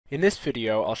In this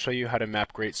video, I'll show you how to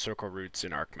map great circle routes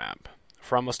in ArcMap.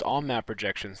 For almost all map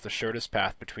projections, the shortest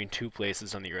path between two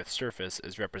places on the Earth's surface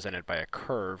is represented by a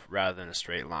curve rather than a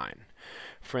straight line.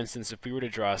 For instance, if we were to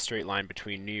draw a straight line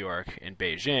between New York and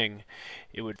Beijing,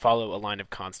 it would follow a line of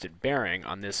constant bearing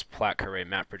on this plat carré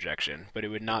map projection, but it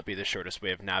would not be the shortest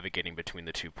way of navigating between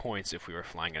the 2 points if we were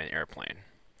flying in an airplane.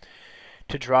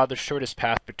 To draw the shortest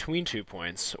path between 2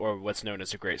 points, or what's known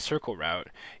as a great circle route,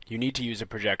 you need to use a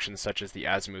projection such as the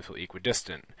Azimuthal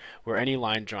Equidistant, where any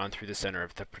line drawn through the center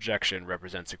of the projection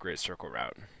represents a great circle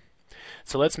route.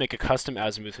 So let's make a custom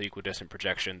Azimuthal Equidistant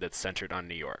projection that's centered on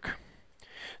New York.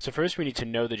 So first we need to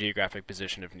know the geographic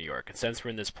position of New York. And since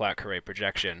we're in this plat carré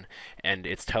projection, and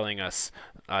it's telling us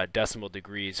decimal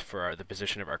degrees for the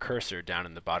position of our cursor down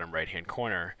in the bottom right-hand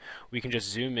corner, we can just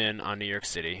zoom in on New York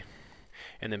City,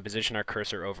 and then position our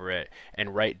cursor over it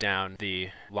and write down the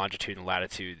longitude and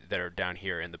latitude that are down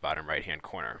here in the bottom right hand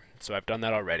corner. So I've done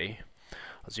that already.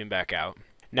 I'll zoom back out.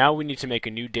 Now we need to make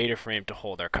a new data frame to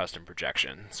hold our custom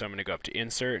projection. So I'm going to go up to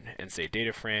Insert and say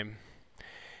Data Frame.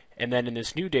 And then in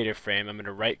this new data frame, I'm going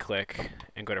to right click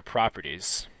and go to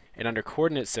Properties. And under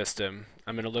Coordinate System,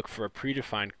 I'm going to look for a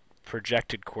predefined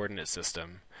projected coordinate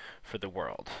system for the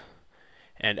world.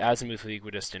 And Azimuthal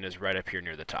Equidistant is right up here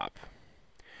near the top.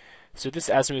 So this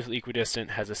azimuthal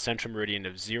equidistant has a central meridian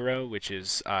of 0, which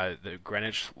is the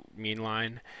Greenwich mean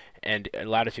line, and a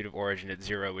latitude of origin at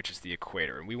 0, which is the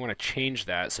equator. And we want to change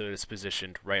that so that it's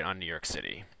positioned right on New York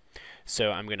City.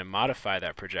 So I'm going to modify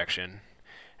that projection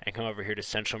and come over here to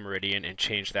central meridian and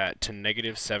change that to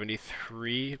negative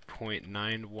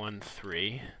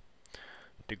 73.913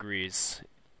 degrees,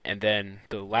 and then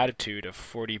the latitude of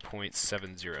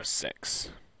 40.706.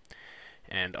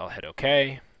 And I'll hit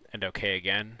OK, and OK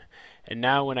again. And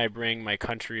now when I bring my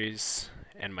countries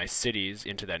and my cities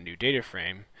into that new data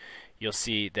frame, you'll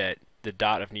see that the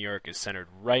dot of New York is centered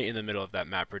right in the middle of that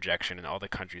map projection and all the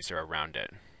countries are around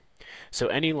it. So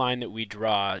any line that we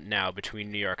draw now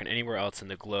between New York and anywhere else in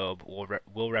the globe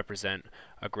will represent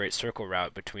a great circle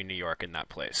route between New York and that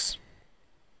place.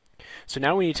 So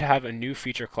now we need to have a new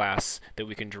feature class that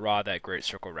we can draw that great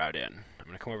circle route in. I'm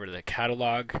going to come over to the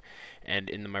catalog, and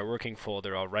in my working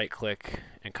folder I'll right click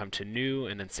and come to New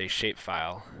and then say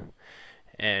Shapefile,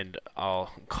 and I'll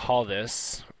call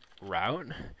this route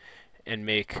and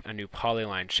make a new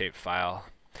polyline shapefile.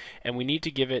 And we need to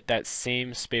give it that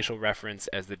same spatial reference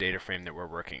as the data frame that we're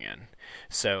working in.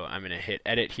 So I'm going to hit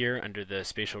Edit here under the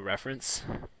spatial reference,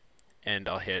 and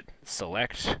I'll hit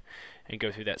Select and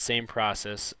go through that same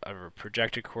process of a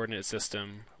projected coordinate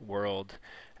system, world,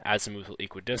 azimuthal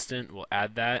equidistant. We'll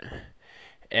add that,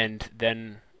 and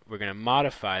then we're going to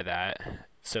modify that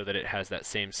so that it has that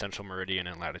same central meridian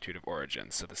and latitude of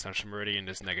origin. So the central meridian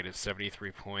is negative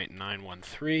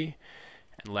 73.913,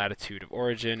 and latitude of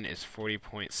origin is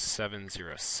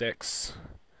 40.706.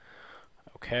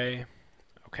 Okay,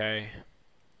 okay.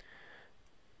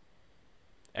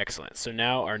 Excellent. So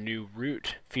now our new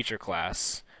route feature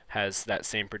class has that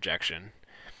same projection.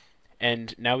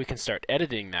 And now we can start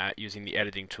editing that using the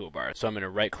editing toolbar. So I'm going to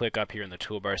right click up here in the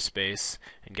toolbar space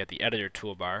and get the editor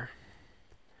toolbar.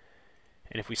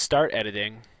 And if we start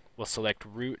editing, we'll select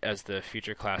route as the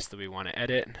feature class that we want to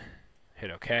edit.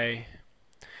 Hit OK.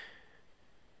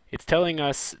 It's telling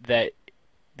us that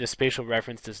the spatial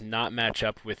reference does not match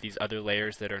up with these other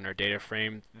layers that are in our data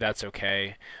frame. That's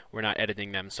okay. We're not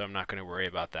editing them, so I'm not going to worry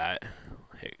about that.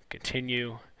 Hit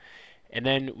Continue. And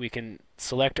then we can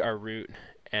select our route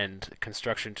and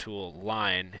construction tool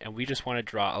line, and we just want to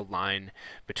draw a line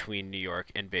between New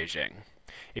York and Beijing.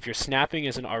 If your snapping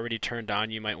isn't already turned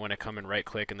on, you might want to come and right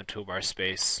click in the toolbar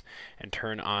space and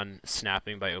turn on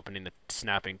snapping by opening the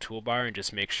snapping toolbar and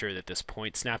just make sure that this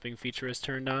point snapping feature is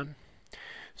turned on.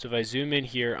 So if I zoom in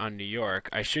here on New York,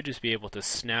 I should just be able to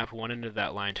snap one end of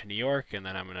that line to New York, and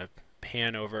then I'm going to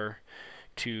pan over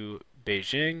to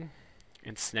Beijing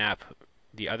and snap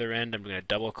the other end. I'm going to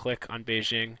double click on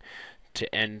Beijing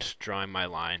to end drawing my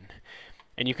line.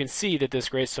 And you can see that this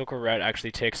great circle route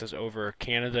actually takes us over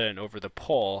Canada and over the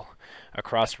pole,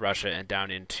 across Russia and down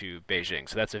into Beijing.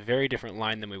 So that's a very different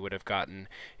line than we would have gotten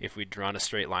if we'd drawn a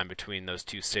straight line between those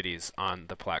two cities on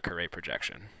the plat carré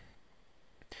projection.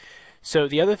 So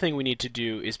the other thing we need to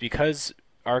do is, because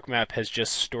ArcMap has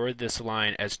just stored this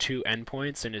line as 2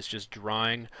 endpoints and is just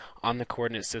drawing on the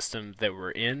coordinate system that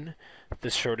we're in the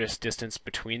shortest distance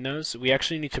between those, we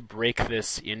actually need to break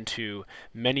this into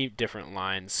many different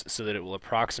lines so that it will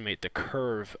approximate the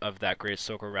curve of that great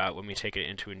circle route when we take it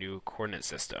into a new coordinate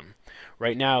system.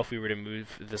 Right now, if we were to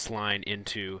move this line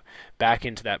back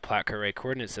into that plat carré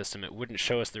coordinate system, it wouldn't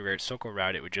show us the great circle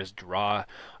route. It would just draw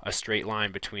a straight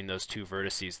line between those 2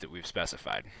 vertices that we've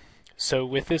specified. So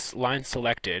with this line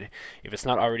selected, if it's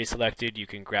not already selected, you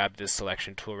can grab this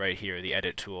selection tool right here, the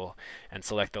edit tool, and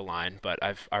select the line, but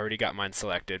I've already got mine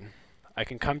selected. I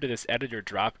can come to this editor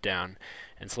drop down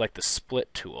and select the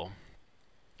split tool.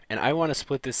 And I want to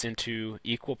split this into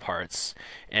equal parts,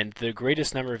 and the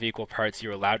greatest number of equal parts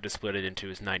you're allowed to split it into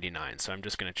is 99. So I'm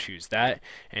just going to choose that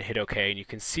and hit OK, and you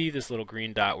can see this little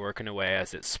green dot working away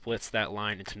as it splits that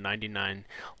line into 99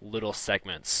 little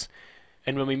segments.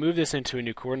 And when we move this into a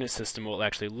new coordinate system, it will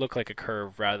actually look like a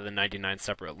curve rather than 99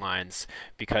 separate lines,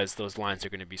 because those lines are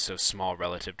going to be so small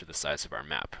relative to the size of our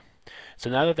map.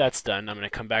 So now that that's done, I'm going to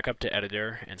come back up to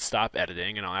Editor and stop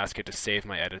editing, and I'll ask it to save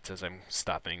my edits as I'm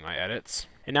stopping my edits.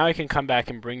 And now I can come back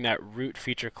and bring that root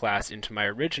feature class into my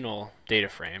original data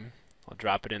frame. I'll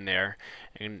drop it in there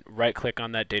and right-click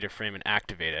on that data frame and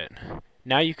activate it.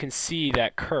 Now you can see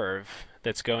that curve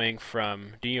that's going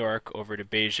from New York over to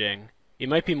Beijing. It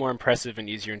might be more impressive and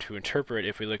easier to interpret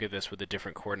if we look at this with a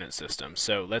different coordinate system.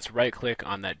 So let's right-click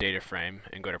on that data frame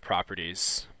and go to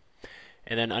Properties.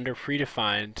 And then under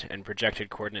Predefined and Projected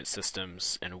Coordinate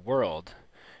Systems and World,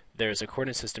 there's a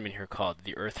coordinate system in here called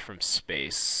the Earth from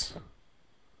Space,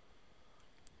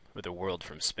 or the World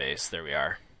from Space. There we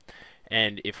are.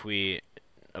 And if we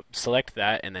select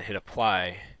that and then hit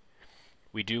Apply,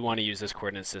 we do want to use this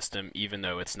coordinate system even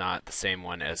though it's not the same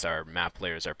one as our map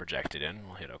layers are projected in.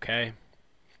 We'll hit OK.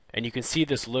 And you can see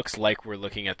this looks like we're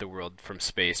looking at the world from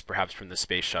space, perhaps from the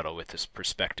space shuttle with this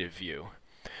perspective view.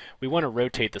 We want to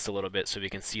rotate this a little bit so we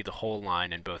can see the whole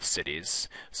line in both cities.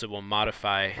 So we'll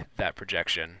modify that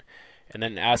projection and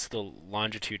then ask the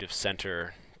longitude of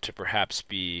center to perhaps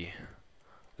be,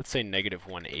 let's say,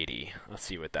 -180. Let's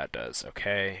see what that does.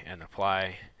 OK, and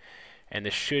apply. And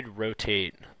this should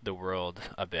rotate the world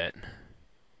a bit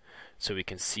so we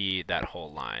can see that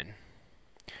whole line.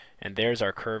 And there's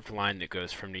our curved line that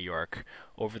goes from New York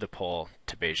over the pole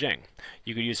to Beijing.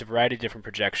 You could use a variety of different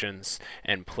projections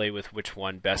and play with which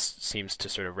one best seems to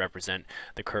sort of represent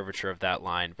the curvature of that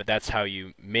line, but that's how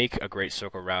you make a great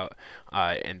circle route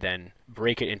and then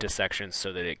break it into sections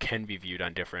so that it can be viewed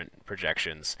on different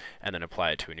projections and then apply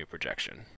it to a new projection.